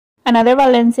Another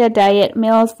Valencia diet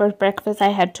meals. For breakfast, I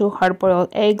had 2 hard-boiled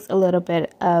eggs, a little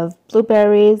bit of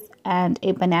blueberries, and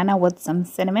a banana with some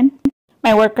cinnamon.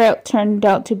 My workout turned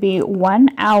out to be 1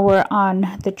 hour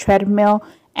on the treadmill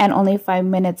and only 5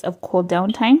 minutes of cool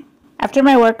down time. After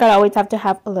my workout, I always have to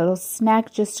have a little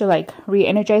snack just to like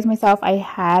re-energize myself. I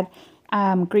had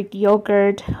Greek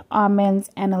yogurt, almonds,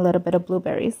 and a little bit of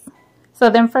blueberries. So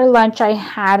then for lunch, I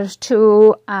had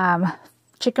 2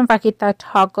 chicken fajita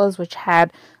tacos, which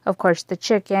had, of course, the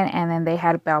chicken, and then they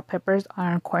had bell peppers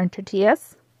on corn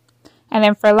tortillas. And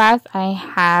then for last, I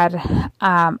had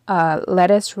a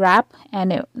lettuce wrap,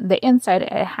 and the inside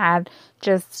it had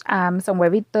just some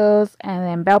huevitos and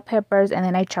then bell peppers, and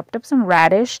then I chopped up some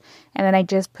radish, and then I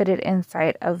just put it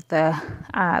inside of the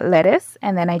lettuce,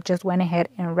 and then I just went ahead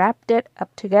and wrapped it up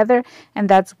together, and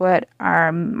that's what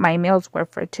my meals were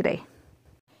for today.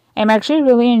 I'm actually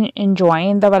really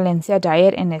enjoying the Valencia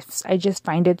diet, and I just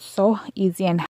find it so easy and